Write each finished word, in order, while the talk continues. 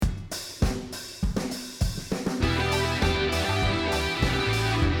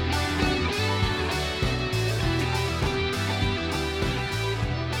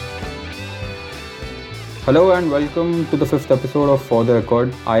Hello and welcome to the fifth episode of For the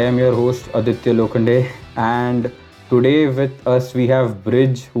Record. I am your host Aditya Lokande, and today with us we have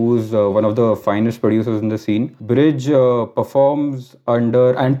Bridge, who's one of the finest producers in the scene. Bridge performs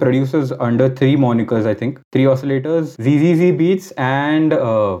under and produces under three monikers, I think, three oscillators, ZZZ Beats, and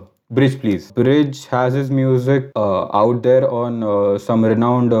Bridge Please. Bridge has his music out there on some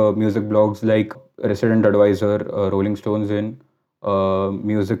renowned music blogs like Resident Advisor, Rolling Stones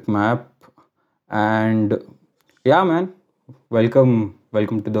Music Map, and yeah, man, welcome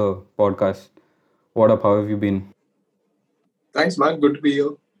to the podcast. What up? How have you been? Thanks, man. Good to be here.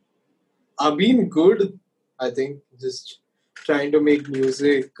 I've been good. I think just trying to make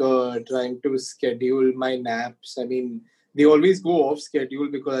music, trying to schedule my naps. I mean, they always go off schedule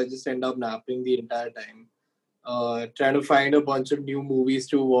because I just end up napping the entire time. Trying to find a bunch of new movies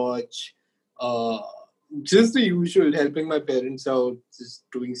to watch. Uh, just the usual, helping my parents out, just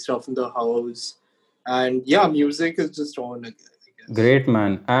doing stuff in the house. And yeah, music is just on, I guess. Great,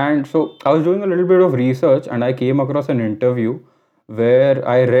 man. And so I was doing a little bit of research, and I came across an interview where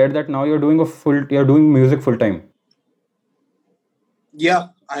I read that now you're doing music full time. Yeah,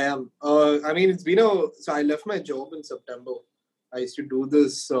 I am. I mean, so I left my job in September. I used to do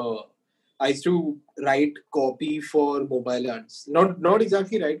this. I used to write copy for mobile ads. Not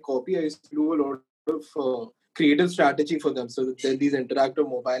exactly write copy. I used to do a lot of creative strategy for them. So there are these interactive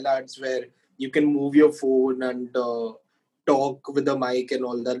mobile ads where you can move your phone and talk with the mic and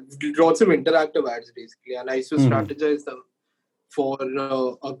all that. Lots of interactive ads basically, and I used to Hmm. strategize them for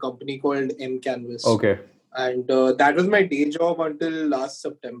a company called M Canvas, Okay. and that was my day job until last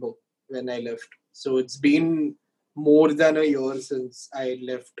September when I left. So it's been more than a year since I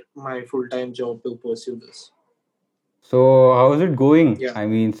left my full time job to pursue this. So how is it going? Yeah, I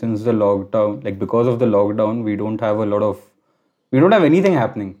mean, since the lockdown, like because of the lockdown, we don't have anything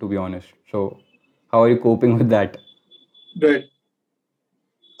happening, to be honest. So how are you coping with that? but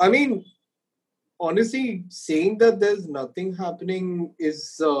I mean, honestly, saying that there's nothing happening is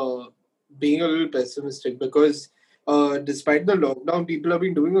being a little pessimistic because despite the lockdown, people have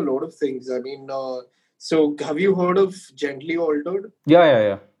been doing a lot of things. I mean, so have you heard of Gently Altered? Yeah, yeah,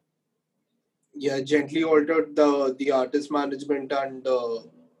 yeah. Yeah, Gently Altered, the artist management and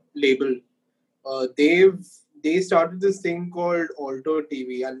label. They started this thing called Alter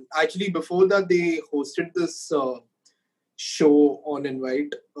TV, and actually before that they hosted this show on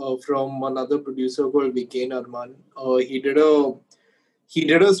invite from another producer called Vikain Arman. He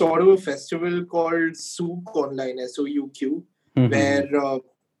did a sort of a festival called Souk Online, SOUQ, Hmm. where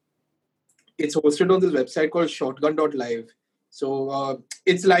it's hosted on this website called Shotgun.live. So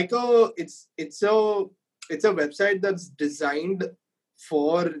it's like it's a website that's designed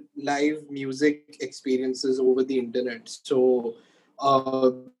for live music experiences over the internet. So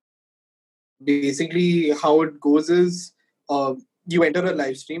basically, how it goes is you enter a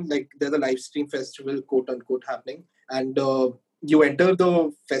live stream, like there's a live stream festival, quote unquote, happening, and you enter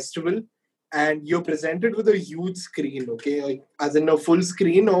the festival and you're presented with a huge screen, okay, like, as in a full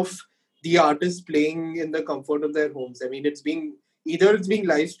screen of the artist playing in the comfort of their homes. I mean, it's being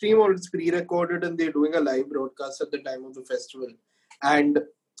live streamed or it's pre-recorded and they're doing a live broadcast at the time of the festival, and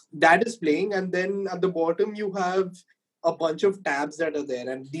that is playing. And then at the bottom you have a bunch of tabs that are there,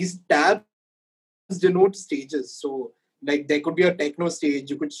 and these tabs denote stages. So like there could be a techno stage,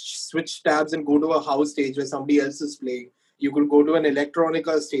 you could switch tabs and go to a house stage where somebody else is playing. You could go to an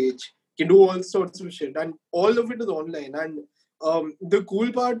electronica stage. You can do all sorts of shit, and all of it is online. And the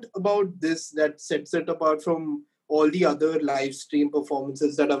cool part about this that sets it apart from all the other live stream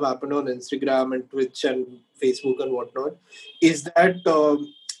performances that have happened on Instagram and Twitch and Facebook and whatnot is that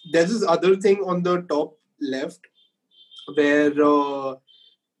there's this other thing on the top left where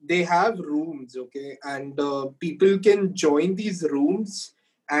they have rooms, okay, and people can join these rooms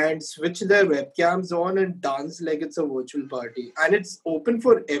and switch their webcams on and dance like it's a virtual party, and it's open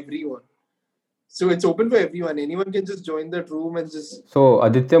for everyone. So it's open for everyone. Anyone can just join that room and just So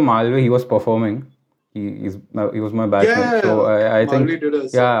Aditya Malve, he was performing. He was my batchmate. So yeah. I think Malvi did a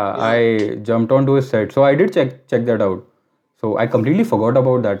set. yeah, Yeah, I jumped onto his set. So I did check that out. So I completely forgot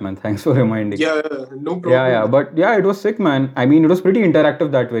about that, man. Thanks for reminding. yeah, no Yeah, problem, yeah, man. but yeah, it was sick, man. I mean, it was pretty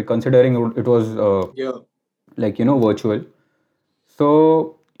interactive that way, considering it was Yeah, like virtual.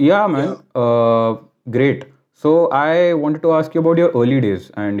 So yeah, yeah. man, great. So I wanted to ask you about your early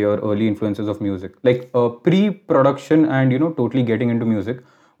days and your early influences of music, like pre-production and totally getting into music.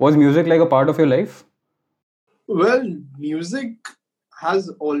 Was music like a part of your life? Well, music has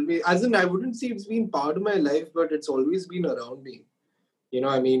always, as in, I wouldn't say it's been part of my life, but it's always been around me.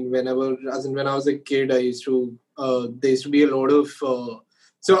 I mean, whenever, as in when I was a kid, I used to, there used to be a lot of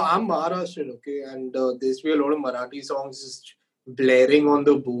So I'm Maharashtrian, okay, and there's be a lot of Marathi songs just blaring on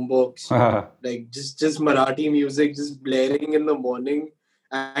the boombox, like just Marathi music just blaring in the morning,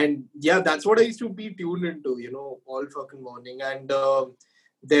 and yeah, that's what I used to be tuned into, all fucking morning. And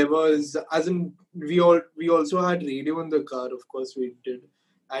there was, as in, we also had radio in the car, of course we did,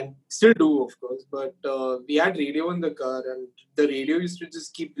 and still do, of course, but we had radio in the car, and the radio used to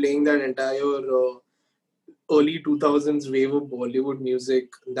just keep playing that entire. Early 2000s wave of Bollywood music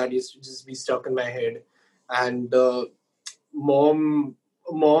that used to just be stuck in my head. And mom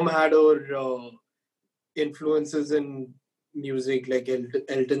mom had her influences in music like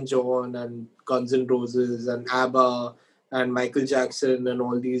Elton John and Guns N' Roses and ABBA and Michael Jackson and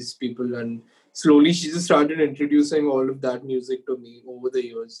all these people. And slowly she just started introducing all of that music to me over the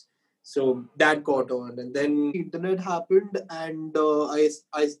years. So that caught on. And then internet happened, and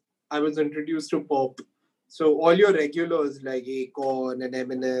I was introduced to pop. So all your regulars like Akon and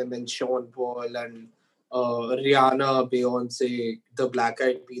Eminem and Sean Paul and Rihanna, Beyonce, the Black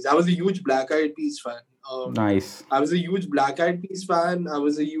Eyed Peas. I was a huge Black Eyed Peas fan. Nice. I was a huge Black Eyed Peas fan. I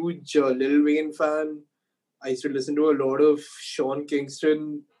was a huge Lil Wayne fan. I used to listen to a lot of Sean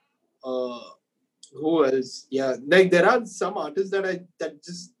Kingston. Uh, who else? Yeah, like there are some artists that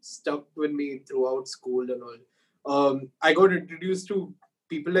just stuck with me throughout school and all. I got introduced to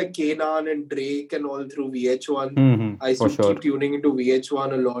people like Kanan and Drake and all through VH1. I used For to sure. keep tuning into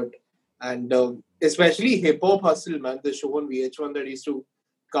VH1 a lot, and especially Hip Hop Hustle, man, the show on VH1 that used to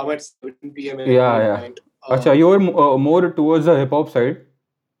come at 7 p.m. every Yeah, yeah. night. Acha, you were more towards the hip hop side.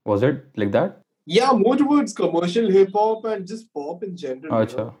 Was it like that? Yeah, more towards commercial hip hop and just pop in general.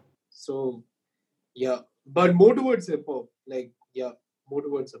 Acha. So yeah, but more towards hip hop. Like yeah, more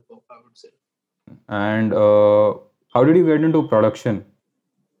towards hip hop, I would say. And how did you get into production?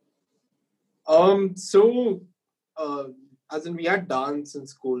 So uh, as in we had dance in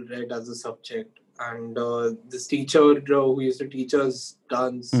school, right, as a subject, and this teacher who used to teach us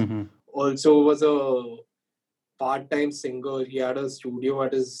dance Mm-hmm. also was a part-time singer. He had a studio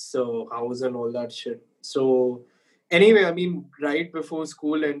at his house and all that shit. So anyway, I mean, right before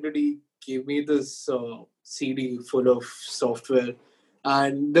school ended, he gave me this CD full of software,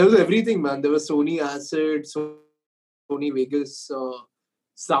 and there was everything, man. There was Sony Acid, Sony Vegas,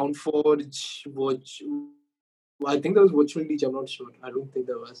 Soundforge, which I think there was Virtual DJ. I'm not sure. I don't think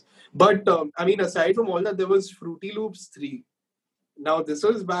there was. But I mean, aside from all that, there was Fruity Loops 3. Now, this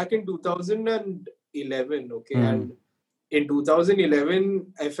was back in 2011, okay? Mm-hmm. And in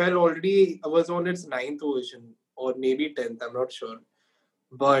 2011, FL already was on its ninth version or maybe 10th, I'm not sure.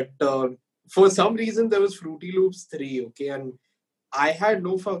 But for some reason, there was Fruity Loops 3, okay? And I had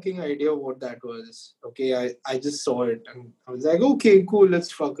no fucking idea what that was, okay? I just saw it and I was like, okay, cool,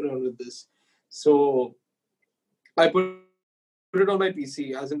 let's fuck around with this. So I put it on my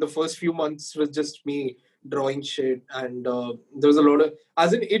PC, as in the first few months was just me drawing shit, and there was a lot of,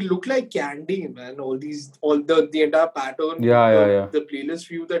 as in it looked like candy, man. All the entire pattern, Yeah, yeah, yeah. the playlist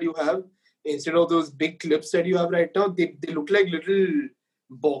view that you have, instead of those big clips that you have right now, they look like little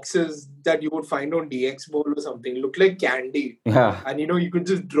boxes that you would find on DX Ball or something. Look like candy, Yeah. and you could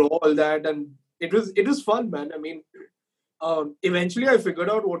just draw all that, and it was fun, man. I mean, eventually I figured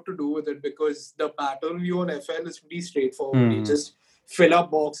out what to do with it because the pattern view on FL is pretty straightforward. You Mm-hmm. just fill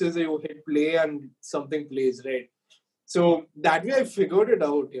up boxes, you hit play, and something plays, right? So that way I figured it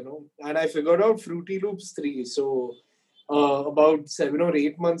out, and I figured out Fruity Loops 3. So about 7 or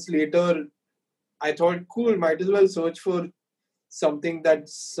 8 months later, I thought, cool, might as well search for something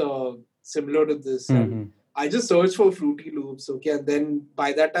that's similar to this. And Mm-hmm. I just searched for Fruity Loops, okay? And then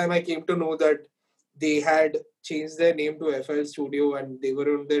by that time, I came to know that they had changed their name to FL Studio and they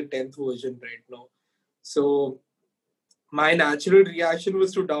were on their 10th version right now. So my natural reaction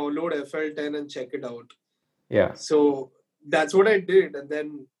was to download FL10 and check it out. Yeah. So that's what I did. And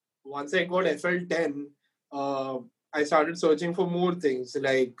then once I got FL10, uh, I started searching for more things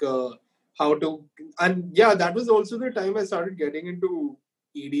like how to. And yeah, that was also the time I started getting into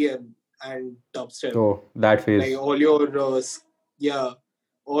EDM and dubstep. So that Like phase.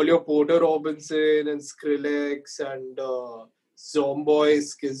 all your Porter Robinson and Skrillex and Zomboy,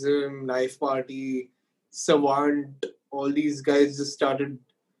 Schism, Knife Party, Savant, all these guys just started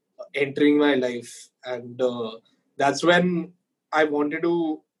entering my life, and that's when I wanted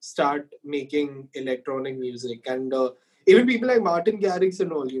to start making electronic music. And even people like Martin Garrix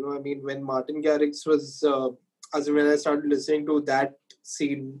and all, I mean, when Martin Garrix was, as in when I started listening to that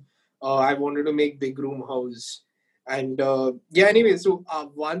scene, I wanted to make Big Room House. And yeah, anyway, so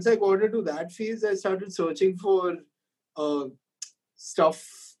once I got into that phase, I started searching for uh, stuff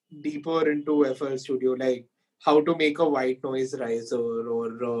deeper into FL Studio, like how to make a white noise riser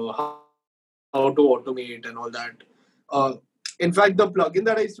or how to automate and all that. Uh, in fact, the plugin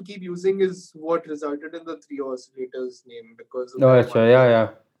that I used to keep using is what resulted in the three oscillators name because of Oh, that acha, one yeah, name, yeah.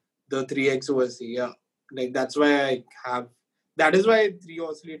 the 3XOSC. Yeah, like that's why I have. That is why three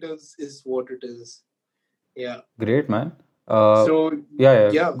oscillators is what it is. Yeah. Great, man. Uh, So yeah,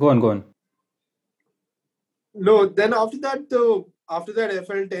 yeah. yeah, Go on, go on. no. Then after that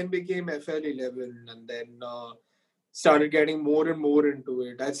FL10 became FL11, and then started getting more and more into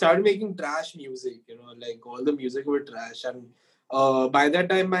it. I started making trash music, like all the music were trash. And by that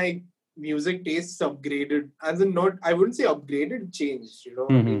time, my music tastes upgraded. As in, not, I wouldn't say upgraded, changed,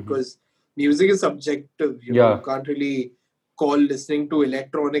 I mean, Mm-hmm. because music is subjective, you Yeah, can't really call listening to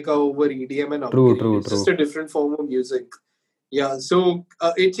electronica over EDM an true, upgrade. true, It's just true. a different form of music. Yeah, so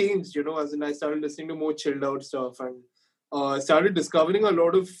it changed, as in I started listening to more chilled out stuff and started discovering a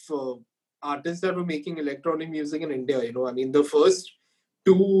lot of artists that were making electronic music in India. I mean, the first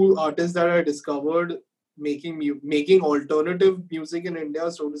two artists that I discovered making alternative music in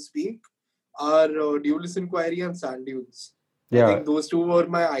India, so to speak, are Duelist Inquiry and Sand Dunes. I Yeah, think those two were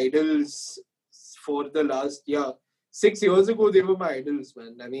my idols for the last 6 years ago. They were my idols,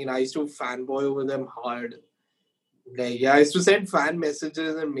 man. I mean, I used to fanboy over them hard. Like, yeah, I used to send fan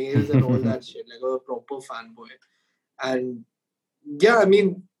messages and mails and all that shit, like a proper fanboy. And yeah, I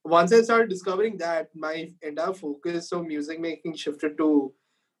mean, once I started discovering that, my entire focus of music making shifted to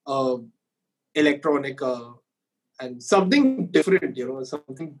uh, electronica and something different,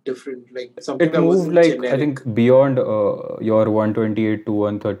 something different, like something it that moved wasn't like I generic. think beyond your 128 to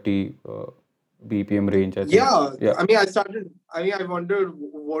 130 BPM range. I think. Yeah, Yeah. I wondered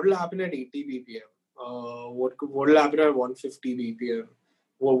what will happen at 80 BPM. What will happen at 150 BPM?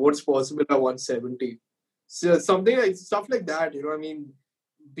 What's possible at 170? So something like stuff like that. I mean,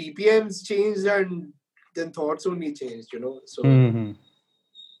 BPMs changed and then thoughts only changed. So Mm-hmm.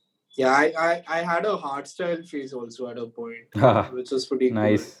 yeah, I had a hardstyle phase also at a point, which was pretty cool.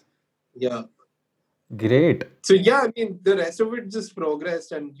 Nice. Yeah. Great. So yeah, I mean, the rest of it just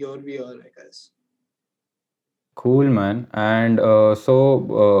progressed, and here we are, I guess. Cool, man. And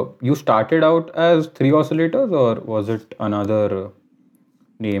you started out as three oscillators, or was it another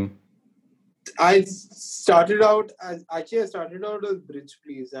name? I started out as Bridge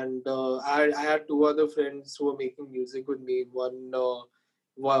Please, and I had two other friends who were making music with me. One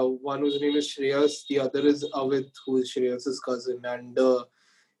whose name is Shreyas, the other is Avit, who is Shreyas's cousin, and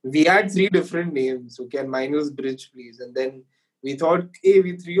we had three different names. Okay, and mine was Bridge Please, and then we thought, hey,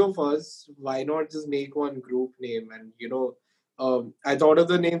 we three of us, why not just make one group name? And I thought of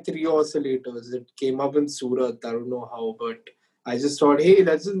the name Three Oscillators. It came up in Surat. I don't know how, but I just thought, hey,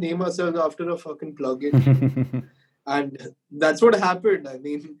 let's just name ourselves after a fucking plugin, And that's what happened. I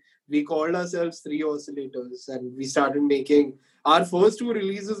mean, we called ourselves Three Oscillators, and we started making our first two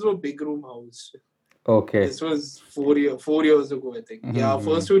releases were Big Room House. Okay. This was 4 years ago, I think. Yeah, our Mm-hmm.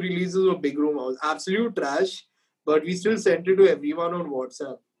 first two releases were Big Room House. Absolute trash, but we still sent it to everyone on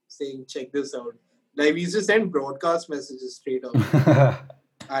WhatsApp saying, check this out. Like, we used to send broadcast messages straight up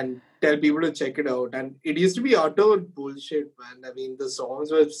and tell people to check it out. And it used to be utter bullshit, man. I mean, the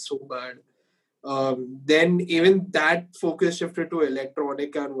songs were so bad. Then even that focus shifted to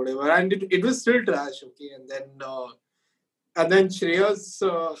electronic and whatever, and it was still trash. Okay, and then Shreyas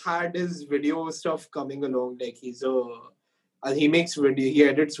had his video stuff coming along. Like he makes video, he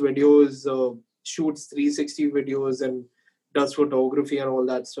edits videos, shoots 360 videos, and does photography and all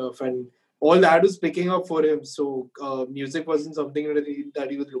that stuff. And all that was picking up for him. So music wasn't something that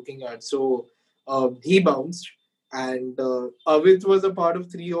he was looking at. So he bounced, and Avit was a part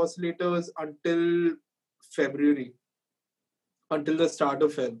of Three Oscillators until February, until the start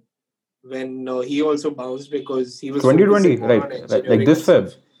of Feb, when he also bounced because he was 2020, focusing more right? on Like engineering this and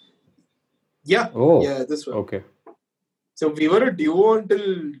stuff. Feb. Yeah, Oh, yeah, this one. okay. So we were a duo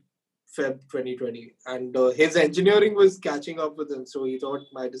until Feb 2020, and his engineering was catching up with him. So he thought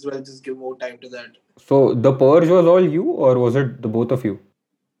might as well just give more time to that. So the purge was all you, or was it the both of you?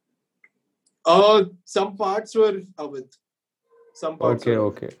 Some parts were Avit, some parts Okay,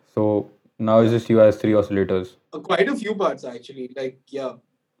 were Avit. okay. So now it's Yeah, just you as three oscillators. quite a few parts actually. Like yeah, but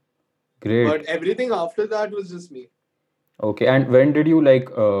Great. everything after that was just me. Okay. And when did you like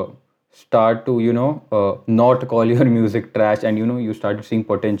start to not call your music trash, and you started seeing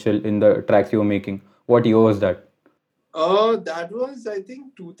potential in the tracks you were making? What year was that? That was I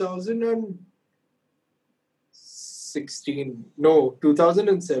think 2016. No,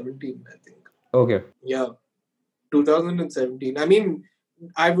 2017. I think. Okay. Yeah, 2017. I mean,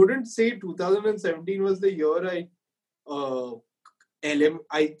 I wouldn't say 2017 was the year I uh,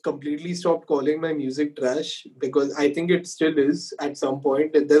 I completely stopped calling my music trash because I think it still is at some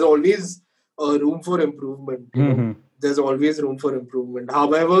point. There's always room for improvement, you know. Hmm. There's always room for improvement.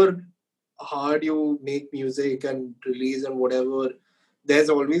 However hard you make music and release and whatever, there's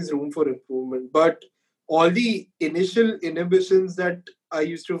always room for improvement. But all the initial inhibitions that I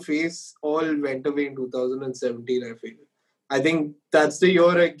used to face all went away in 2017, I feel. I think that's the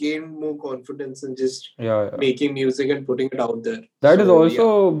year I gained more confidence in just Yeah, yeah. making music and putting it out there. That is So yeah,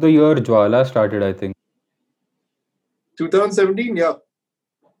 also the year Jwala started, I think. 2017, yeah,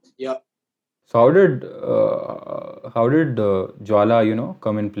 yeah. So how did Jwala,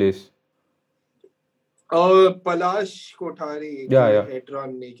 come in place? Palash Kothari, Yeah, aka yeah.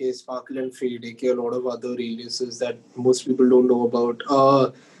 Hedron, aka Sparkle and Fade, aka a lot of other aliases that most people don't know about.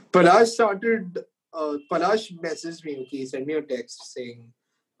 Palash started. Palash messaged me. Okay, he sent me a text saying,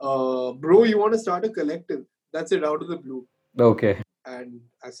 "Bro, you want to start a collective?" That's it, out of the blue. Okay. And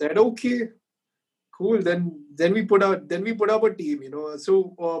I said, "Okay, cool." Then we put up a team.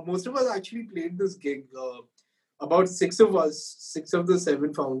 So most of us actually played this gig. About six of us, six of the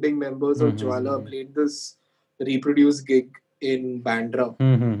seven founding members of Jwala Mm-hmm. played this reproduce gig in Bandra,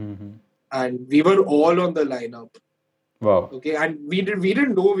 Mm-hmm. and we were all on the lineup. Wow. Okay, and we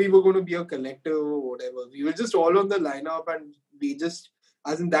didn't know we were going to be a collective or whatever. We were just all on the lineup, and we just,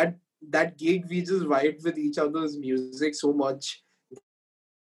 as in that gig, we just vibed with each other's music so much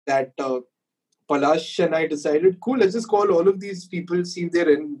that Palash and I decided, cool, let's just call all of these people, see if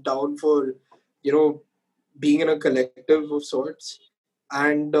they're down for, you know, being in a collective of sorts.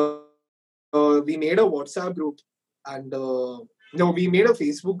 And we made a WhatsApp group, and no, we made a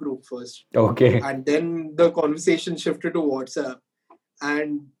Facebook group first, Okay. and then the conversation shifted to WhatsApp.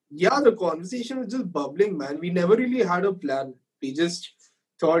 And yeah, the conversation was just bubbling, man. We never really had a plan. We just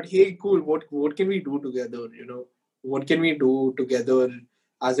thought, hey, cool, what can we do together? What can we do together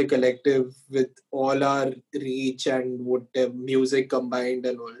as a collective with all our reach and what music combined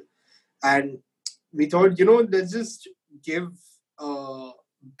and all. And we thought, let's just give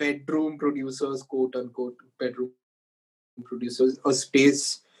bedroom producers, quote unquote, bedroom producers, a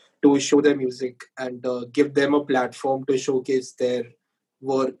space to show their music and give them a platform to showcase their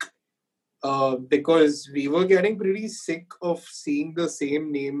work. Because we were getting pretty sick of seeing the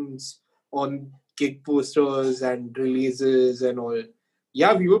same names on gig posters and releases and all.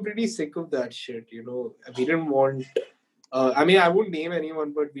 Yeah, we were pretty sick of that shit. We didn't want. I mean, I won't name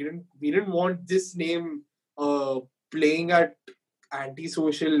anyone, but we didn't want this name playing at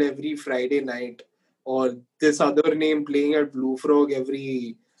Antisocial every Friday night, or this other name playing at Blue Frog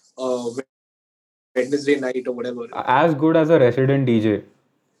every Wednesday night or whatever. As good as a resident DJ.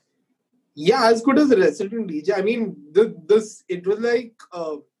 Yeah, as good as a resident DJ. I mean, it was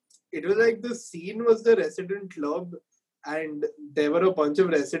like the scene was the resident club, and there were a bunch of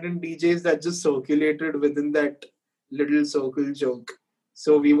resident DJs that just circulated within that little circle joke.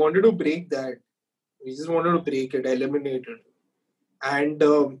 So we wanted to break that. We just wanted to break it, eliminate it, and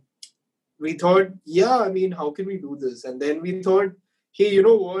we thought, yeah, I mean, how can we do this? And then we thought, hey, you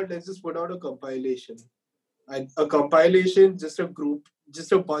know what? Let's just put out a compilation. A compilation, just a group,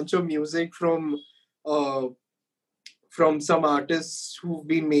 just a bunch of music uh, from some artists who've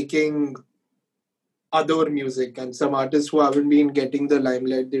been making other music and some artists who haven't been getting the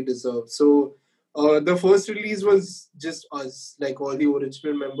limelight they deserve. So the first release was just us, like all the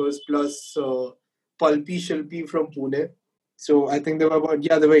original members, plus Pulpy Shilpi from Pune. So I think there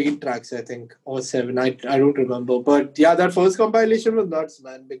were 8 tracks, I think, or seven. I don't remember. But yeah, that first compilation was nuts,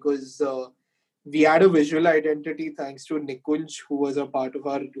 man, because we had a visual identity thanks to Nikunj, who is a part of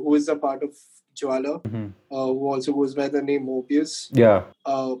Jwala, Mhm. who also goes by the name Mobius. Yeah.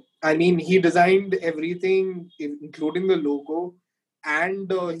 I mean, he designed everything, including the logo,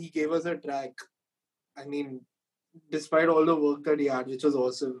 and he gave us a track. I mean, despite all the work that he had, which was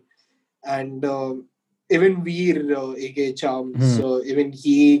awesome. And even Veer, aka Charms, Hmm. even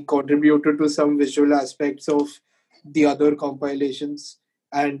he contributed to some visual aspects of the other compilations.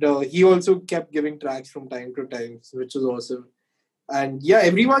 And he also kept giving tracks from time to time, which was awesome. And yeah,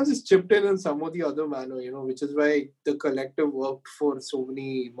 everyone just chipped in some or the other manner, which is why the collective worked for so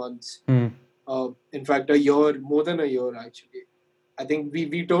many months. Hmm. In fact, a year, more than a year actually. I think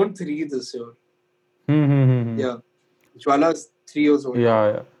we turned 3 this year. Hmm. Hmm. Hmm. Hmm. Yeah, Jwala's 3 years old now.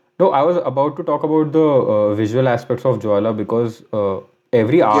 Yeah, yeah. No, I was about to talk about the visual aspects of Jwala because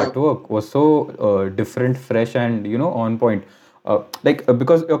every Yeah, artwork was so different, fresh, and on point.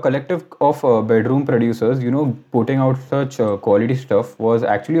 Because a collective of bedroom producers, putting out such quality stuff was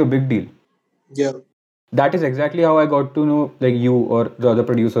actually a big deal. yeah, That is exactly how I got to know like you or the other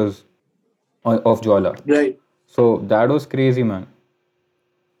producers of Jwala. right. So that was crazy, man.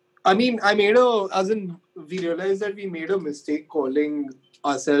 I mean, as in, we realized that we made a mistake calling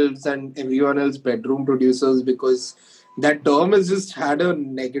ourselves and everyone else bedroom producers because that term has just had a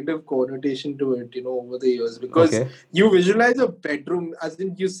negative connotation to it, over the years. Because Okay. you visualize a bedroom, as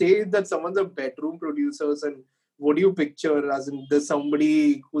in, you say that someone's a bedroom producers, and what do you picture? As in, there's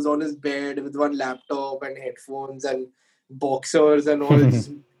somebody who's on his bed with one laptop and headphones and boxers and all,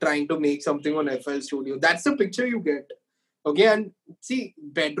 just trying to make something on FL Studio. That's the picture you get. Okay, and see,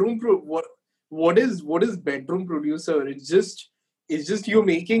 what is bedroom producer? It's just you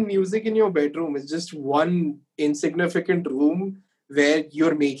making music in your bedroom. It's just one insignificant room where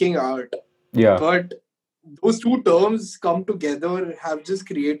you're making art. Yeah. But those two terms come together have just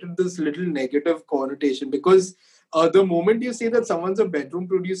created this little negative connotation because the moment you say that someone's a bedroom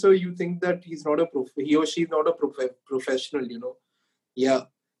producer, you think that he or she's not a professional. Yeah.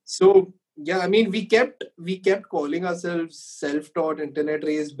 So yeah, I mean, we kept calling ourselves self-taught internet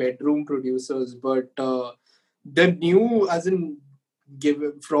raised bedroom producers, but the new, as in, give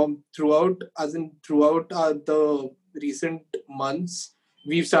from throughout, as in throughout the recent months,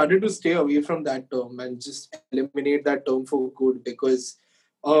 we've started to stay away from that term and just eliminate that term for good because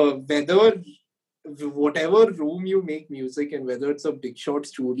whether whatever room you make music in, whether it's a big shot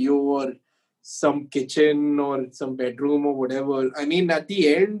studio or some kitchen or some bedroom or whatever, I mean, at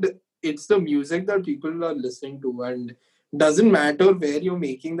the end, it's the music that people are listening to, and doesn't matter where you're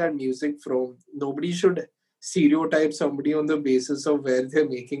making that music from. Nobody should stereotype somebody on the basis of where they're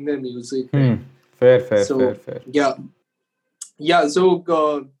making their music, Hmm. right? Fair, fair, fair, So fair. yeah, yeah.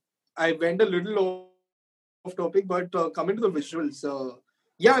 So I went a little off topic, but coming to the visuals,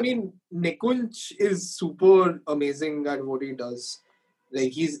 yeah, I mean, Nikunj is super amazing at what he does.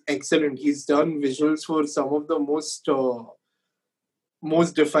 Like, he's excellent. He's done visuals for some of the most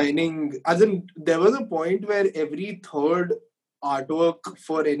defining. As in, there was a point where every third artwork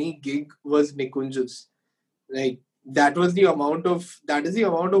for any gig was Nikunj's. Like, that is the amount of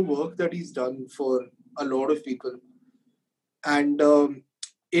work that he's done for a lot of people. And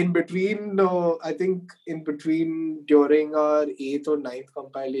in between, I think in between during our eighth or ninth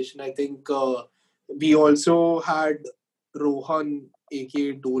compilation, I think we also had Rohan,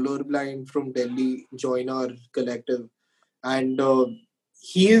 aka Dolor Blind from Delhi, join our collective. And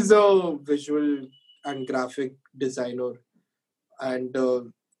he is a visual and graphic designer. And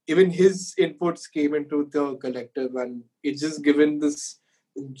even his inputs came into the collective, and it's given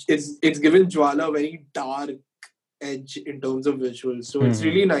Jwala a very dark edge in terms of visuals. So it's Hmm.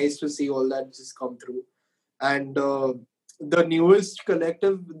 really nice to see all that just come through. And the newest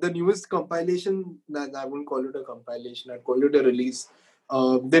compilation, I wouldn't call it a compilation, I'd call it a release.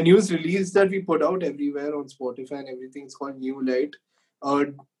 The newest release that we put out everywhere on Spotify and everything is called New Light. Uh,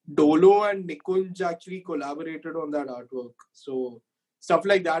 Dolo and Nikunj actually collaborated on that artwork. So stuff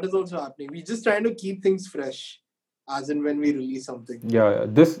like that is also happening. We're just trying to keep things fresh as and when we release something. Yeah, yeah.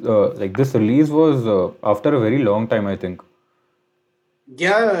 This release was after a very long time, I think.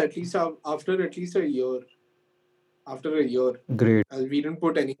 Yeah, at least after at least a year. After a year. Great. We didn't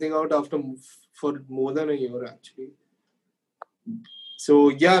put anything out for more than a year actually. So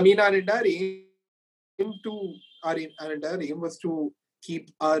yeah, I mean, aim to our entire aim was to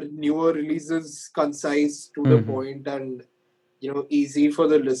keep our newer releases concise, to the Hmm. point, and easy for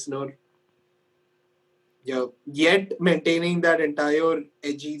the listener. Yeah, yet maintaining that entire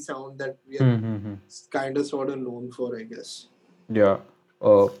edgy sound that we are Hmm. kind of sort of known for, I guess. Yeah.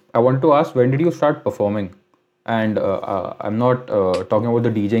 I wanted to ask, when did you start performing? And I'm not talking about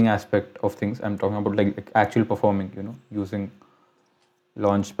the DJing aspect of things. I'm talking about like actual performing, using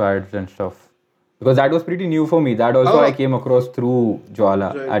launch pads and stuff. Because that was pretty new for me. That also I Oh, came across through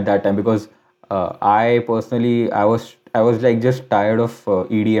Jwala right, at that time because I personally I was like just tired of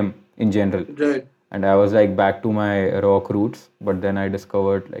EDM in general, right. and I was like back to my rock roots. But then I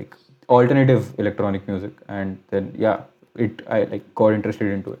discovered like alternative electronic music, and then yeah, I like got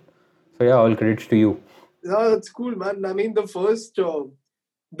interested into it. So yeah, all credits to you. No, that's cool, man. I mean, the first official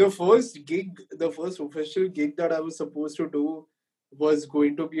gig that I was supposed to do was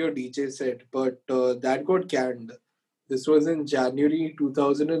going to be a DJ set, but that got canned. This was in January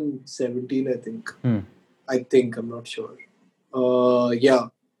 2017, I think. Hmm. I'm not sure. Yeah,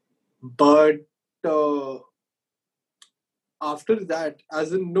 but uh, after that,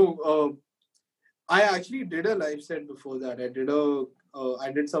 as in no, I actually did a live set before that. I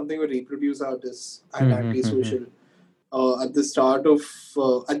did something with Reproduce Artists at Hmm. Hmm. Hmm. Hmm.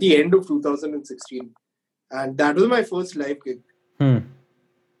 Antisocial at the end of 2016, and that was my first live gig. Hmm.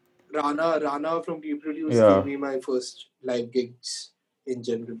 Rana from Reproduce gave Yeah. me my first live gigs in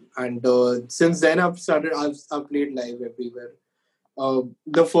general, and since then I've played live everywhere.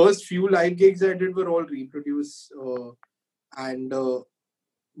 The first few live gigs I did were all reproduced, and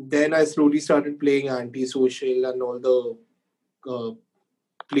then I slowly started playing Antisocial and all the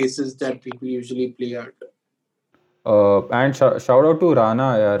places that people usually play at. And shout out to Rana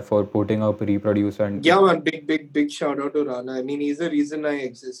yaar, for putting up Reproduce and Yeah, man, big shout out to Rana. I mean, he's the reason I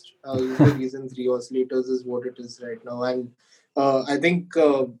exist. He's the reason Three Oscillators is what it is right now. And I think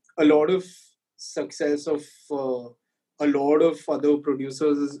a lot of success of a lot of other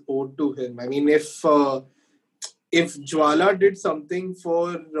producers is owed to him. I mean, if Jwala did something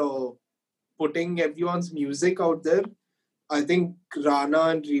for putting everyone's music out there, I think Rana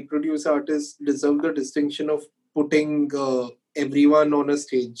and Reproduce artists deserve the distinction of putting everyone on a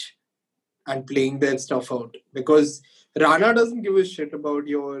stage and playing their stuff out, because Rana doesn't give a shit about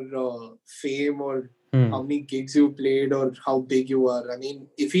your fame or how many gigs you played or how big you are. I mean,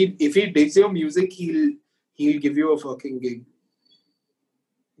 if he digs your music, he'll give you a fucking gig.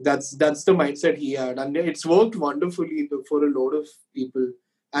 That's the mindset he had, and it's worked wonderfully for a lot of people.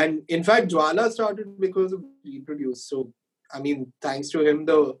 And in fact, Jwala started because of Reproduce. So I mean, thanks to him,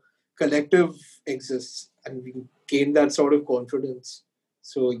 the collective exists, and we gained that sort of confidence.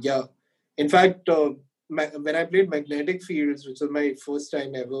 So yeah, in fact, when I played Magnetic Fields, which was my first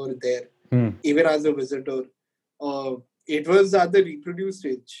time ever there, even as a visitor, uh, it was at the Reproduce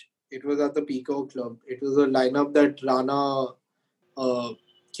stage. It was at the Peacock Club. It was a lineup that Rana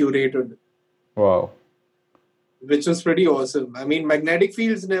curated, wow. which was pretty awesome. I mean, Magnetic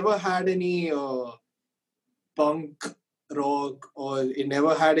Fields never had any punk rock, or it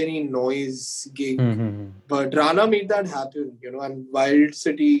never had any noise gig, but Rana made that happen, and Wild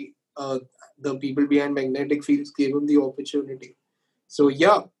City, the people behind Magnetic Fields gave him the opportunity. So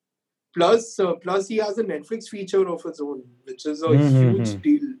yeah, plus he has a Netflix feature of his own, which is a huge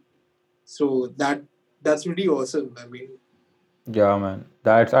deal. So that's really awesome. I mean, Yeah, man.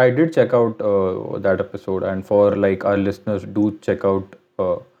 I did check out that episode, and for like our listeners, do check out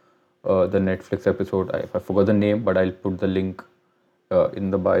the Netflix episode. I forgot the name, but I'll put the link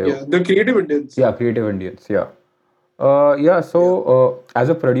in the bio. yeah, the Creative Indians. Yeah, Creative Indians. Yeah. Yeah. So, as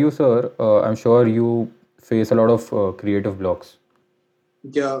a producer, I'm sure you face a lot of creative blocks.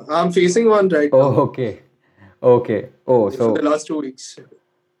 Yeah, I'm facing one right Oh, now okay. Okay. Oh, for the so last 2 weeks.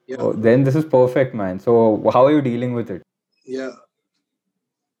 Yeah, then this is perfect, man. So, how are you dealing with it? yeah.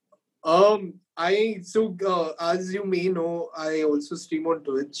 As you may know, I also stream on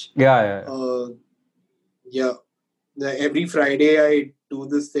Twitch. Yeah, yeah, yeah. Yeah, every Friday I do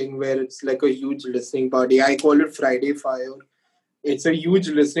this thing where it's like a huge listening party. I call it Friday Fire. It's a huge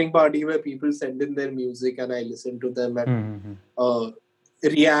listening party where people send in their music and I listen to them and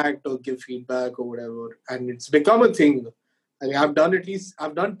react or give feedback or whatever. And it's become a thing. I mean, I've done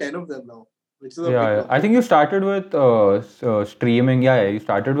 10 of them now, which is a Yeah, big yeah. number. I think you started with streaming. Yeah, yeah, you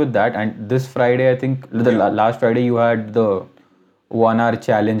started with that. And this Friday, I think the last Friday, you had the 1 hour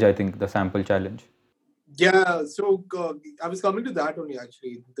challenge, I think, the sample challenge. Yeah, so I was coming to that only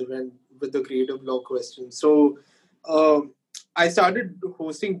actually with the creative block question. So I started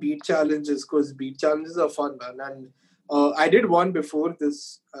hosting beat challenges because beat challenges are fun, man. And I did one before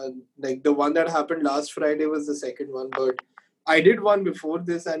this, like the one that happened last Friday was the second one, but I did one before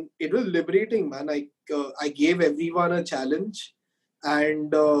this, and it was liberating, man. I gave everyone a challenge,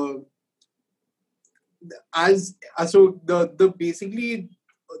 and as so the basically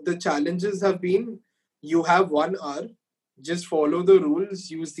the challenges have been, you have 1 hour, just follow the rules,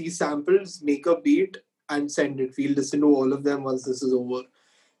 use these samples, make a beat and send it. We'll listen to all of them once this is over.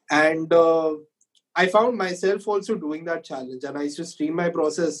 And I found myself also doing that challenge, and I used to stream my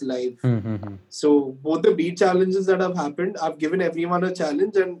process live. So both the beat challenges that have happened, I've given everyone a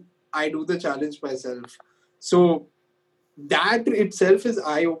challenge and I do the challenge myself. So that itself is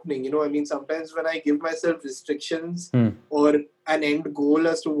eye-opening. I mean, sometimes when I give myself restrictions or an end goal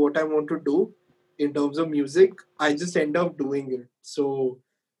as to what I want to do in terms of music, I just end up doing it. So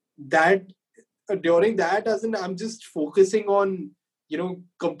that during that, as in, I'm just focusing on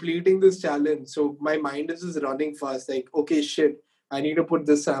completing this challenge. So my mind is just running fast, like, okay, shit, I need to put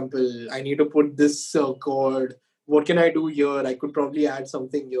this sample, I need to put this chord, what can I do here, I could probably add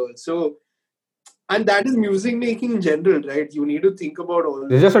something here. So, and that is music making in general, right? You need to think about all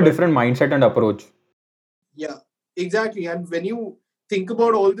It's this. just a But different mindset and approach. yeah, exactly. And when you think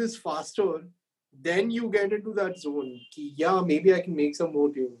about all this faster, then you get into that zone. Ki, yeah, maybe I can make some more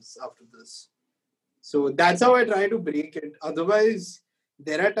tunes after this. So that's how I try to break it. Otherwise,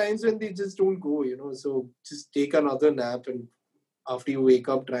 there are times when they just don't go. So just take another nap, and after you wake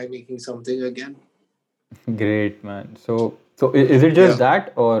up, try making something again. Great, man. So is it just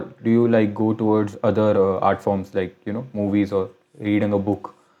that, or do you like go towards other art forms like movies or reading a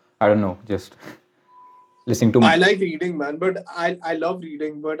book. I don't know, just listening to. I like reading, man, but I love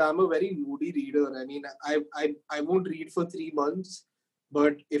reading, but I'm a very moody reader. I mean, I won't read for 3 months,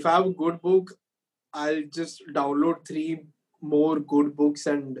 but if I have a good book, I'll just download three more good books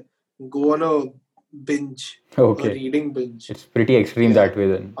and go on a binge, a Okay, reading binge. it's pretty extreme Yeah, that way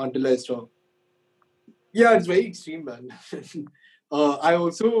then. until I stop. Yeah, it's very extreme, man. uh, I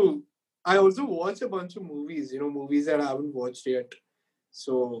also I also watch a bunch of movies, movies that I haven't watched yet.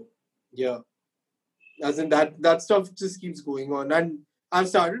 So yeah, as in that stuff just keeps going on, and I've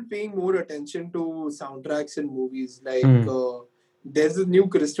started paying more attention to soundtracks in movies. Like Hmm. there's a new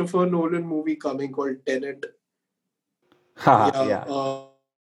Christopher Nolan movie coming called Tenet. Haha, Yeah,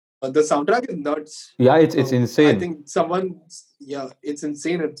 yeah. the soundtrack is nuts. Yeah, it's I insane. think yeah, it's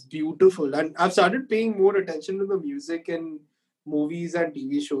insane. It's beautiful, and I've started paying more attention to the music in movies and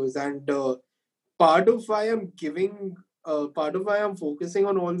TV shows. And part of why part of why I'm focusing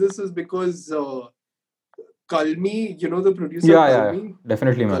on all this is because Kalmi, the producer Yeah, yeah, yeah. Kalmi,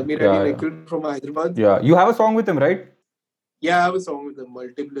 Definitely, man. Kalmi Reddy Yeah, yeah. Nikhil from Hyderabad. Yeah, you have a song with him, right? Yeah, I have a song with him,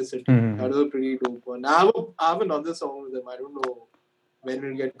 Multiplicity. Hmm. That was a pretty dope one. I have another song with him. I don't know when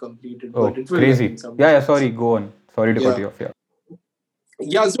it'll get completed, but Oh, it will, I crazy. think, Yeah, someday. yeah. Sorry, go on. Sorry to cut Yeah. you off. Yeah.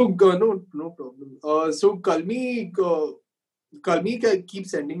 Yeah, so no problem. So Kalmi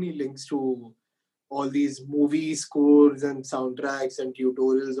keeps sending me links to all these movie scores and soundtracks and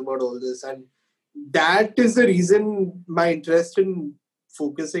tutorials about all this, and that is the reason my interest in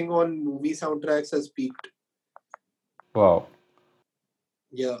focusing on movie soundtracks has peaked. Wow.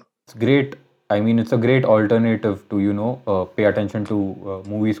 Yeah, It's great. I mean, it's a great alternative to, pay attention to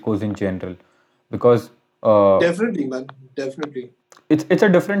movie scores in general, because uh, definitely, man, definitely. it's a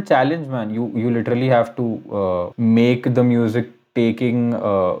different challenge, man. You literally have to make the music taking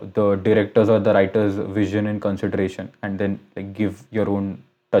the director's or the writer's vision in consideration, and then like give your own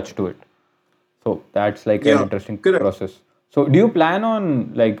touch to it. So that's like an Yeah, interesting correct. process. So do you plan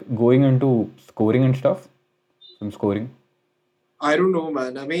on like going into scoring and stuff? Some scoring? I don't know,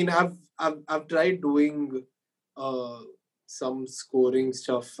 man. I mean, I've tried doing uh some scoring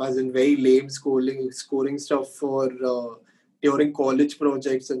stuff, as in very lame scoring stuff for during college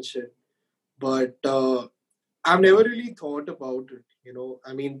projects and shit. But I've never really thought about it.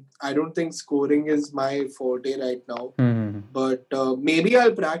 I mean, I don't think scoring is my forte right now, Hmm. but maybe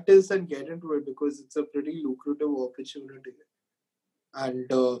I'll practice and get into it because it's a pretty lucrative opportunity.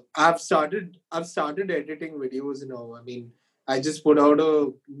 And I've started editing videos now. I mean, I just put out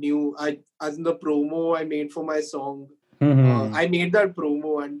a new I as in the promo I made for my song. Hmm. I made that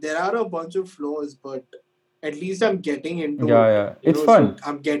promo, and there are a bunch of flaws, but at least I'm getting into Yeah, it. yeah. It's So fun.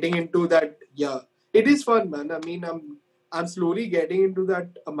 I'm getting into that. Yeah, it is fun, man. I mean, I'm slowly getting into that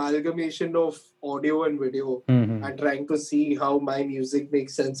amalgamation of audio and video Hmm. and trying to see how my music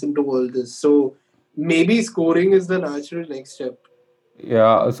makes sense into all this. So maybe scoring is the natural next step.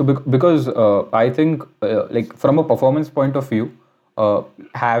 Yeah, so because I think like from a performance point of view,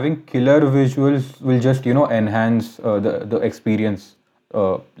 having killer visuals will just enhance the experience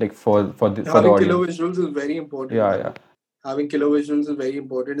like for the Having killer audience. visuals is very important, Yeah, man. yeah. Having killer visuals is very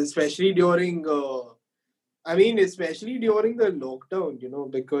important, especially during especially during the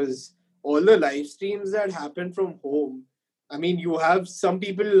lockdown, because all the live streams that happen from home. I mean, you have some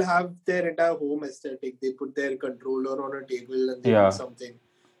people have their entire home aesthetic. They put their controller on a table and they do Yeah. something.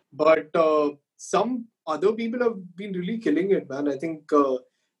 But some other people have been really killing it, man. I think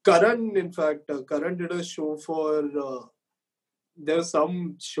Karan, in fact, Karan did a show for. There was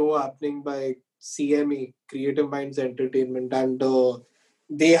some show happening by CME, Creative Minds Entertainment, and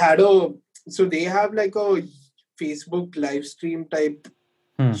they had they have like a Facebook live stream type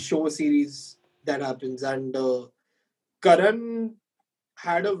Hmm. show series that happens, and Karan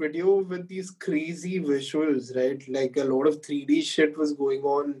had a video with these crazy visuals, right? Like a lot of 3D shit was going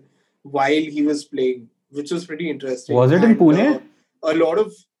on while he was playing, which was pretty interesting, Was it in and Pune? a lot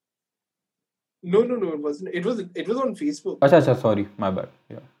of no, it wasn't. It was on Facebook. Acha, acha, sorry, my bad.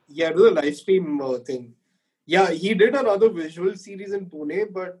 Yeah. Yeah, it was a live stream thing. Yeah, he did another visual series in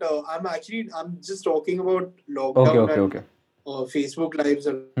Pune, but I'm just talking about Okay, lockdown okay, and okay. Facebook lives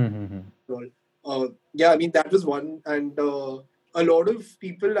and Hmm. all. Yeah, I mean that was one, and a lot of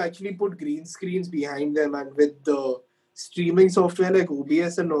people actually put green screens behind them, and with the streaming software like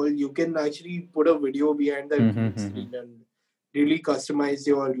OBS and all, you can actually put a video behind that green Hmm. screen and really customize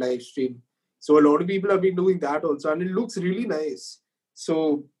your live stream. So a lot of people have been doing that also, and it looks really nice.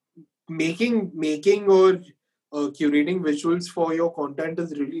 So making or curating visuals for your content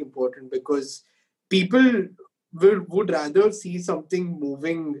is really important because people would rather see something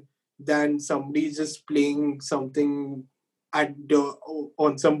moving than somebody just playing something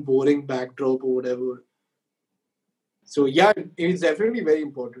on some boring backdrop or whatever. So yeah, it's definitely very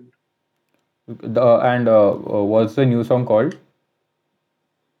important. What's the new song called?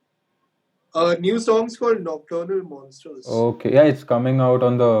 New songs called Nocturnal Monsters. Okay, yeah, it's coming out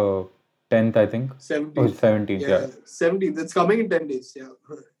on the 10th, I think. Oh, 17th. 17th, Yeah, yeah. 17th. It's coming in 10 days. Yeah.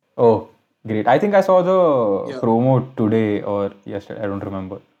 Oh, great. I think I saw the Yeah. promo today or yesterday. I don't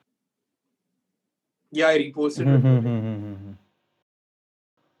remember. Yeah, I reposted it today.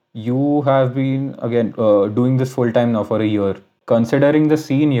 You have been again doing this full time now for a year. Considering the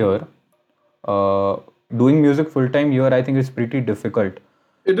scene here, uh, doing music full time here, I think is pretty difficult.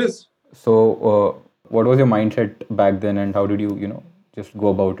 It is. So, what was your mindset back then, and how did you just go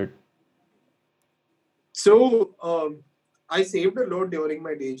about it? So, I saved a lot during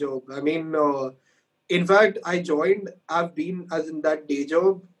my day job. I mean, in fact, I've been, as in that day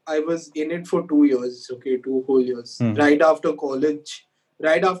job, I was in it for 2 years, okay, 2 whole years. Right after college,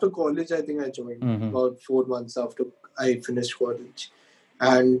 I think I joined about 4 months after I finished college.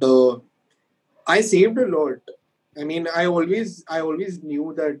 And I saved a lot. I mean, I always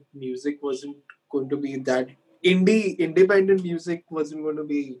knew that music wasn't going to be that independent music wasn't going to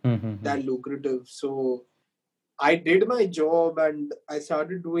be that lucrative. So I did my job and I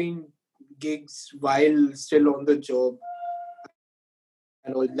started doing gigs while still on the job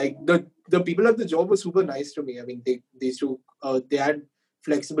and all. Like the people at the job were super nice to me. I mean, they used to they had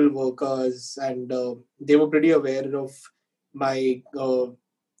flexible workers and they were pretty aware of my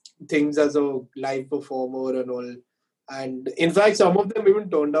things as a live performer and all. And in fact, some of them even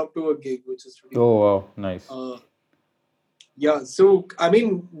turned up to a gig, which is pretty Oh cool. wow, nice. Yeah, so I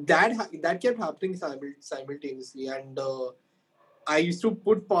mean that kept happening simultaneously, and I used to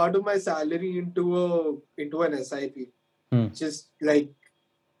put part of my salary into an SIP, just like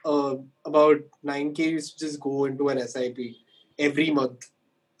about 9K used to just go into an SIP every month,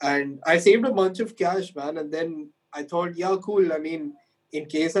 and I saved a bunch of cash, man. And then I thought, yeah, cool. I mean, in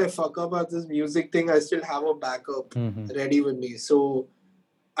case I fuck up at this music thing, I still have a backup ready with me. So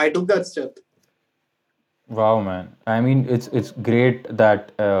I took that step. Wow, man. I mean, it's great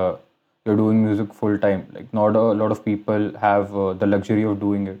that you're doing music full time. Like, not a lot of people have the luxury of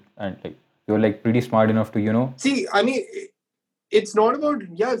doing it, and like you're like pretty smart enough to. See, I mean, it's not about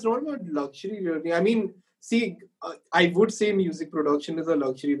luxury really. I mean, see, I would say music production is a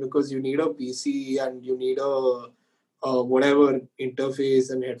luxury because you need a PC and you need a whatever interface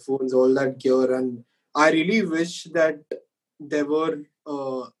and headphones, all that gear. And I really wish that there were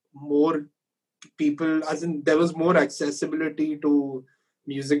more people, as in there was more accessibility to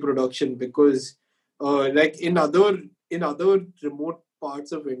music production, because like in other remote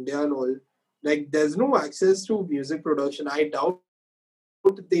parts of India and all, like there's no access to music production. I doubt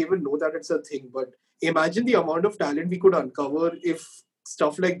they even know that it's a thing. But imagine the amount of talent we could uncover if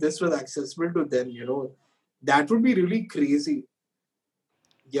stuff like this was accessible to them. That would be really crazy.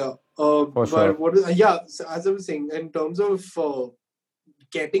 Yeah. For sure. But yeah, so as I was saying, in terms of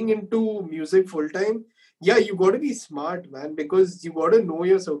getting into music full time, yeah, you got to be smart, man, because you got to know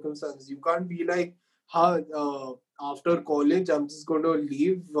your circumstances. You can't be like, after college, I'm just going to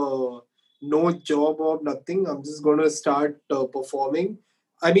leave, no job or nothing. I'm just going to start performing.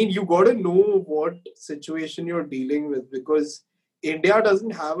 I mean, you got to know what situation you're dealing with, because India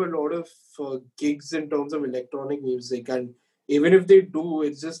doesn't have a lot of gigs in terms of electronic music. And even if they do,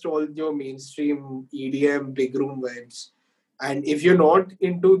 it's just all your mainstream EDM, big room vibes. And if you're not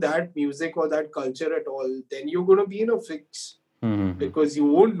into that music or that culture at all, then you're going to be in a fix because you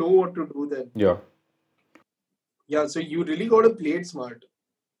won't know what to do then. Yeah. Yeah, so you really got to play it smart.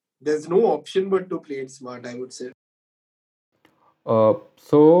 There's no option but to play it smart, I would say.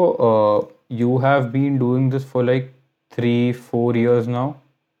 You have been doing this for like 3-4 years now,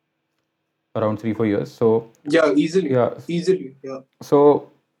 around 3-4 years. So Yeah, easily. yeah, Easily. Yeah. so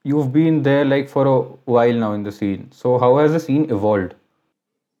you've been there like for a while now in the scene. So how has the scene evolved?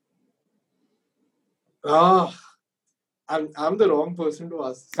 Ah, I'm the wrong person to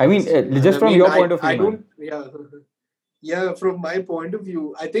ask this I mean, question, man. just I from mean, your I, point of view, I man. don't, yeah. Yeah, from my point of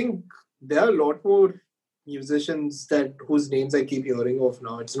view, I think there are a lot more musicians that whose names I keep hearing of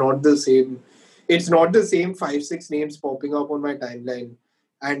now. It's not the same. It's not the same 5-6 names popping up on my timeline,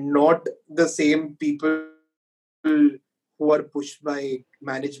 and not the same people who are pushed by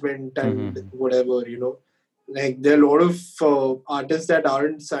management and whatever. Like there are a lot of artists that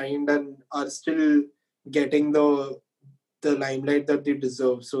aren't signed and are still getting the limelight that they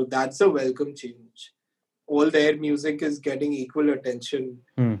deserve. So that's a welcome change. All their music is getting equal attention.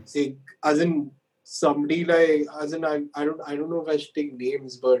 Say, as in somebody like, as in I don't know if I should take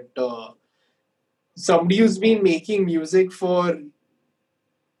names, but somebody who's been making music for,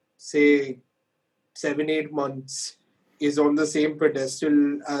 say, 7-8 months is on the same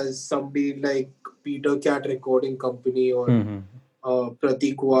pedestal as somebody like Peter Cat Recording Company or Hmm.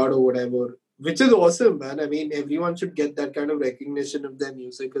 Pratik Wad or whatever, which is awesome, man. I mean, everyone should get that kind of recognition if their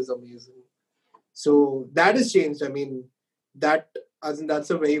music is amazing. So that has changed. I mean, that as in that's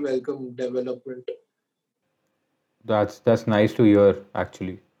a very welcome development. That's nice to hear,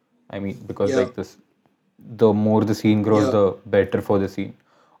 actually. I mean, because Yeah, like this, the more the scene grows, yeah, the better for the scene.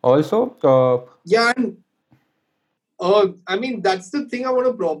 Also, yeah, and I mean, that's the thing I want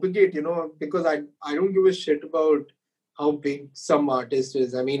to propagate, because I don't give a shit about how big some artist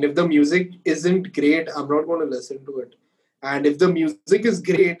is. I mean, if the music isn't great, I'm not going to listen to it. And if the music is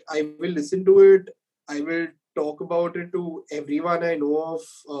great, I will listen to it. I will talk about it to everyone I know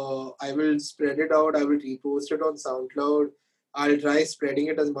of. I will spread it out. I will repost it on SoundCloud. I'll try spreading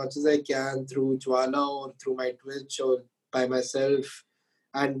it as much as I can through Jwala or through my Twitch or by myself.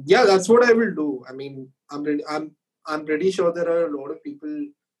 And yeah, that's what I will do. I mean, I'm pretty sure there are a lot of people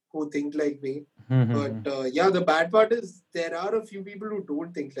who think like me. But mhm. yeah, the bad part is there are a few people who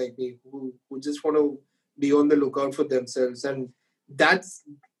don't think like me, who just want to be on the lookout for themselves, and that's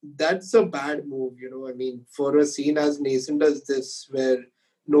that's a bad move. I mean, for a scene as nascent as this, where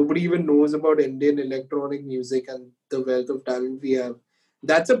nobody even knows about Indian electronic music and the wealth of talent we have,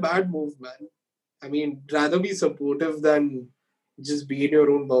 that's a bad move, man. I mean, rather be supportive than just be in your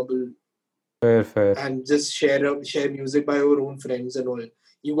own bubble Fair, fair. and just share music by your own friends and all.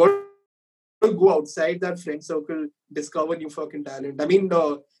 You got to go outside that friend circle, discover new fucking talent. I mean,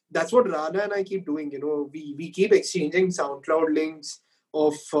 that's what Rana and I keep doing. We keep exchanging SoundCloud links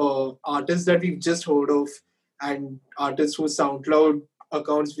of artists that we've just heard of and artists whose SoundCloud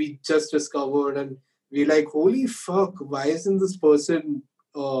accounts we just discovered, and we're like, holy fuck, why isn't this person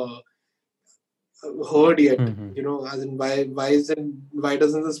uh, heard yet? Mhm. As in why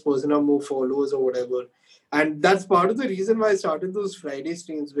doesn't this person have more followers or whatever? And that's part of the reason why I started those Friday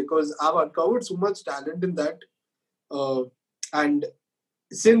streams, because I've uncovered so much talent in that. uh, and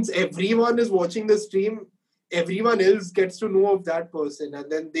since everyone is watching the stream, everyone else gets to know of that person,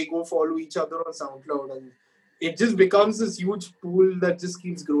 and then they go follow each other on SoundCloud, and it just becomes this huge pool that just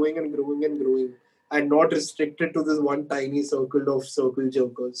keeps growing and growing and growing, and not restricted to this one tiny circle of circle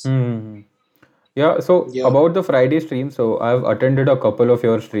jokers. Mhm. Yeah, so Yeah. about the Friday stream, so I've attended a couple of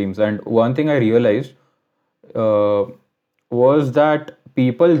your streams, and one thing I realized uh, was that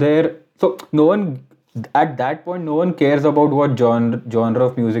people there, so no one at that point, no one cares about what genre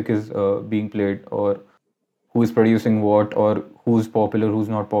of music is being played, or who is producing what, or who's popular, who's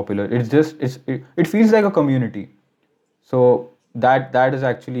not popular. It's just it feels like a community. So that is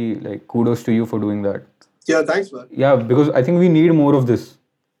actually like kudos to you for doing that. Yeah, thanks, man. Yeah, because I think we need more of this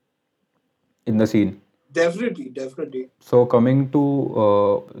in the scene. Definitely, definitely. So coming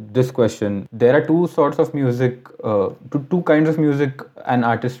to this question, there are two sorts of music, two kinds of music an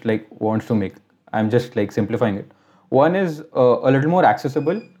artist like wants to make. I'm just like simplifying it. One is a little more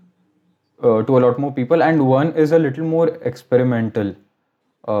accessible to a lot more people, and one is a little more experimental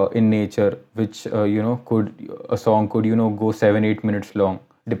in nature, which could a song could go 7-8 minutes long,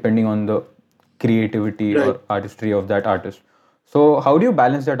 depending on the creativity Right. or artistry of that artist. So how do you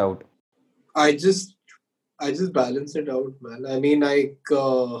balance that out? I just I just balance it out, man. I mean, like,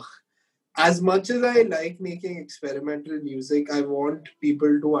 as much as I like making experimental music, I want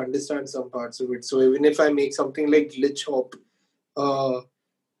people to understand some parts of it. So even if I make something like glitch hop, uh,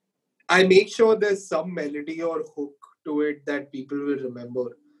 I make sure there's some melody or hook to it that people will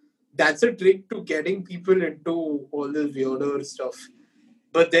remember. That's a trick to getting people into all this weirder stuff.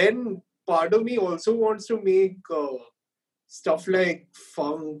 But then part of me also wants to make stuff like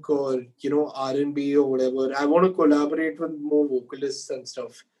funk or R&B or whatever. I want to collaborate with more vocalists and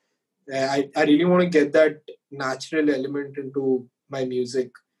stuff. I really want to get that natural element into my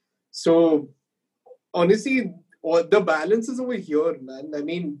music. So honestly, the balance is over here, man. I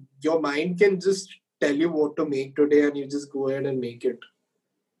mean, your mind can just tell you what to make today, and you just go ahead and make it.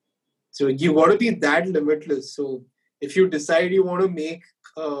 So you got to be that limitless. So if you decide you want to make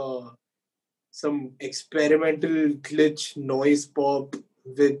some experimental glitch noise pop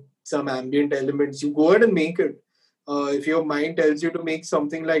with some ambient elements, you go ahead and make it. If your mind tells you to make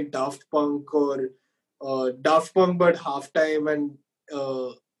something like Daft Punk or Daft Punk but halftime and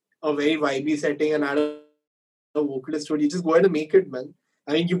a very vibey setting and add a vocalist to it, you just go ahead and make it, man.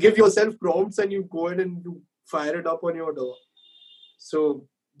 I mean, you give yourself prompts and you go ahead and you fire it up on your door. So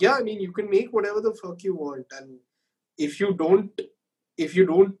yeah, I mean, you can make whatever the fuck you want, and if you don't if you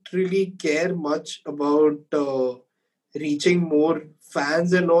don't really care much about reaching more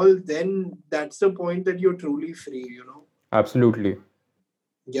fans and all, then that's the point that you're truly free, you know. Absolutely.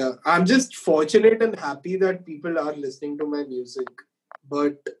 Yeah, I'm just fortunate and happy that people are listening to my music.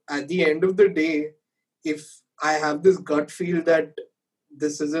 But at the end of the day, if I have this gut feel that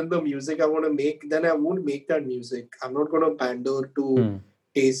this isn't the music I want to make, then I won't make that music. I'm not going to pander to Hmm.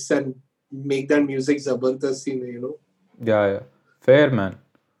 tastes and make that music zabardasti, you know. Yeah, yeah. Fair, man.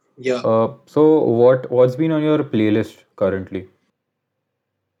 Yeah. So what's been on your playlist currently?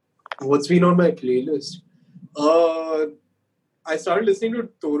 What's been on my playlist? Uh, I started listening to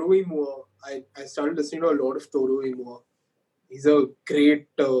Toru Imua. I started listening to a lot of Toru Imua. He's a great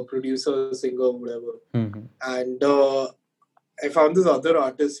producer, singer, whatever. Hmm. And I found this other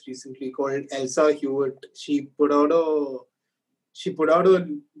artist recently called Elsa Hewitt. She put out a she put out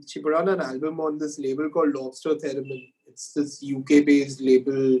an album on this label called Lobster Theremin. It's this UK based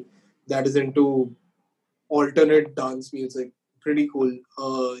label that is into alternate dance music. Pretty cool.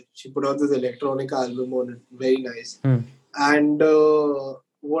 She put out this electronic album on it. Very nice. Hmm. And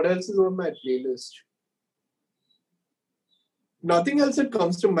what else is on my playlist? Nothing else that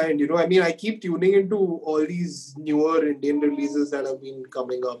comes to mind. You know, I mean, I keep tuning into all these newer Indian releases that have been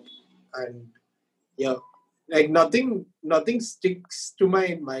coming up, and yeah, like nothing sticks to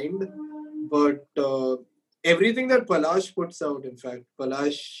my mind, but everything that Palash puts out, in fact,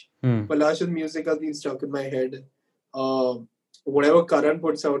 Hmm. Palash's music has been stuck in my head. Uh, Whatever Karan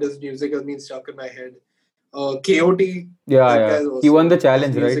puts out, his music has been stuck in my head. KOT, Yeah, that guy yeah. is He won the awesome. His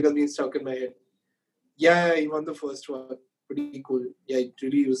challenge, music right? has been stuck in my head. Yeah, he won the first one. Pretty cool. Yeah, he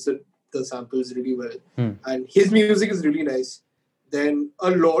really used the samples really well. Hmm. And his music is really nice. Then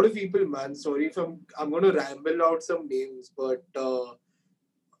a lot of people, man, sorry if I'm gonna ramble out some names, but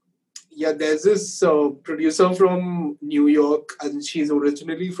yeah, there's this producer from New York, and she's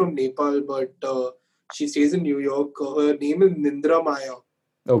originally from Nepal, but she stays in New York. Her name is Nindra Maya.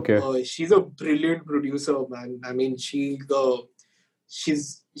 Okay. She's a brilliant producer, man. I mean, she's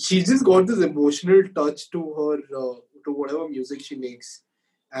just got this emotional touch to her to whatever music she makes,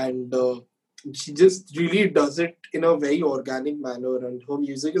 and she just really does it in a very organic manner. And her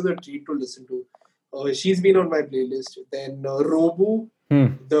music is a treat to listen to. She's been on my playlist. Then Robu,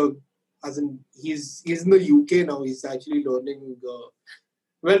 Hmm. the as in he's in the UK now. He's actually learning.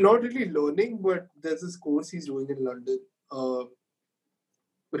 Well, not really learning, but there's this course he's doing in London.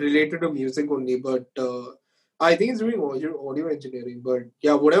 Related to music only, but I think he's doing audio engineering. But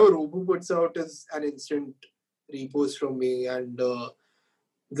yeah, whatever Robu puts out is an instant repost from me. And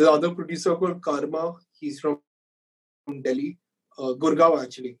the other producer called Karma, he's from Delhi, Gurgaon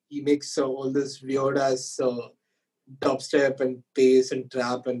actually. He makes all this weird ass dubstep and bass and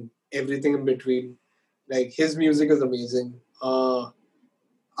trap and everything in between. Like his music is amazing.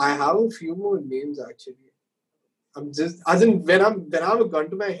 I have a few more names actually. I'm just as in when I have a gun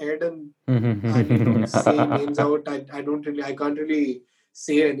to my head and I need to say names out. I can't really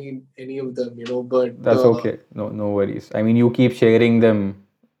say any of them, you know. But That's okay. No, no worries. I mean, you keep sharing them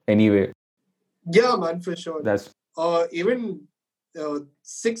anyway. yeah, man, for sure. That's Even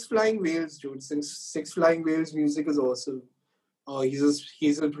Six Flying Whales, dude. Six Flying Whales music is awesome.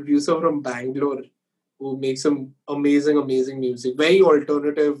 He's a producer from Bangalore who makes some amazing music. Very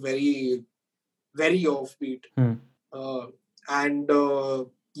alternative, very offbeat. hmm. Uh, and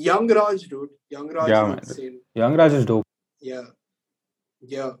Young Raj, dude. Young Raj Yeah, is man. insane. Young Raj is dope. Yeah.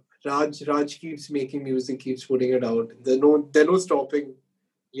 Yeah, Raj keeps making music, keeps putting it out. There's no stopping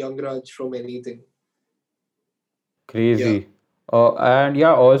young Raj from anything. Yeah. Crazy. And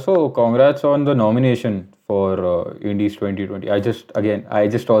yeah, also congrats on the nomination for Indies 2020. I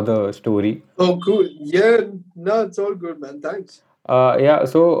just saw the story. Oh, cool. Yeah, no, it's all good, man. Thanks. Yeah,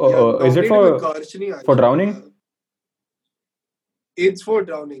 so Yeah, is it nominated with Karshini for actually. Yeah, drowning? it's for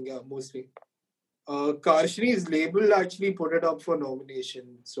Drowning. Yeah, mostly. Karshini's label actually put it up for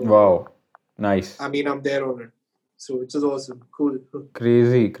nomination. So Wow, nice. I mean, I'm there on it. So which is awesome. Cool.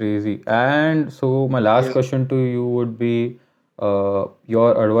 Crazy, crazy. And so my last Yeah. question to you would be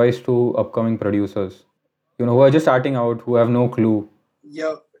your advice to upcoming producers, who are just starting out, who have no clue.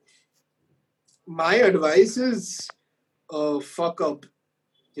 Yeah. My advice is fuck up.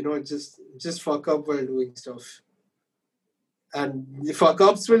 You know, just fuck up while doing stuff. And the fuck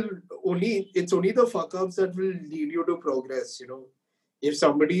ups will it's only the fuck ups that will lead you to progress, you know. If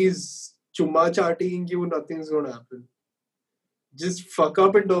somebody is chumma charting you, nothing's gonna happen. Just fuck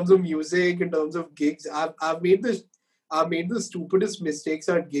up in terms of music, in terms of gigs. I've made the stupidest mistakes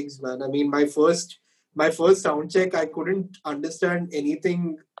at gigs, man. I mean, my first sound check, I couldn't understand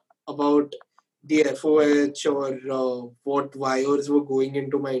anything about the FOH or what wires were going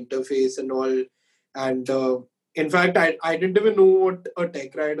into my interface and all. And In fact, I didn't even know what a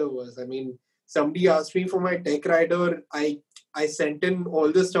tech rider was. I mean, somebody asked me for my tech rider. I sent in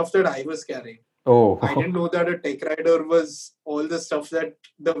all the stuff that I was carrying. I Oh, didn't know that a tech rider was all the stuff that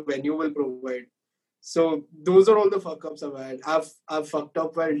the venue will provide. So those are all the fuck ups I've had. I've fucked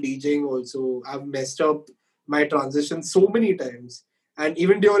up while DJing also. I've messed up my transition so many times. And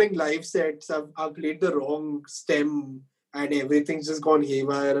even during live sets, I've played the wrong stem and everything's just gone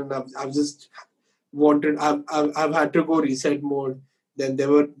haywire, and I've just wanted I've had to go reset mode. Then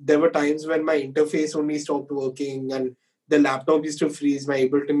there were times when my interface only stopped working and the laptop used to freeze, my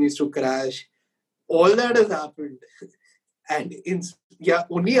Ableton used to crash. All that has happened. And yeah,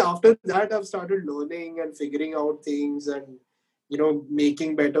 only after that I've started learning and figuring out things and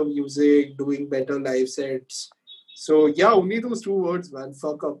making better music, doing better live sets. So yeah, only those two words, man.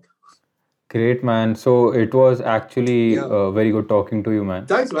 Fuck up. great, man. So it was actually Yeah. very good talking to you, man.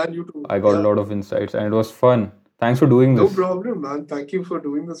 Thanks, man. You too. I got a Yeah. lot of insights and it was fun. Thanks for doing No this. problem, man. Thank you for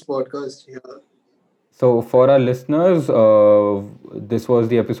doing this podcast. Yeah. So, for our listeners, this was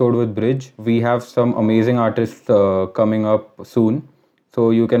the episode with Bridge. We have some amazing artists coming up soon. So,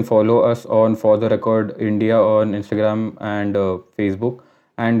 you can follow us on For the Record India on Instagram and Facebook.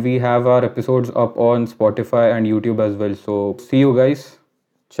 And we have our episodes up on Spotify and YouTube as well. So, see you guys.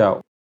 Ciao.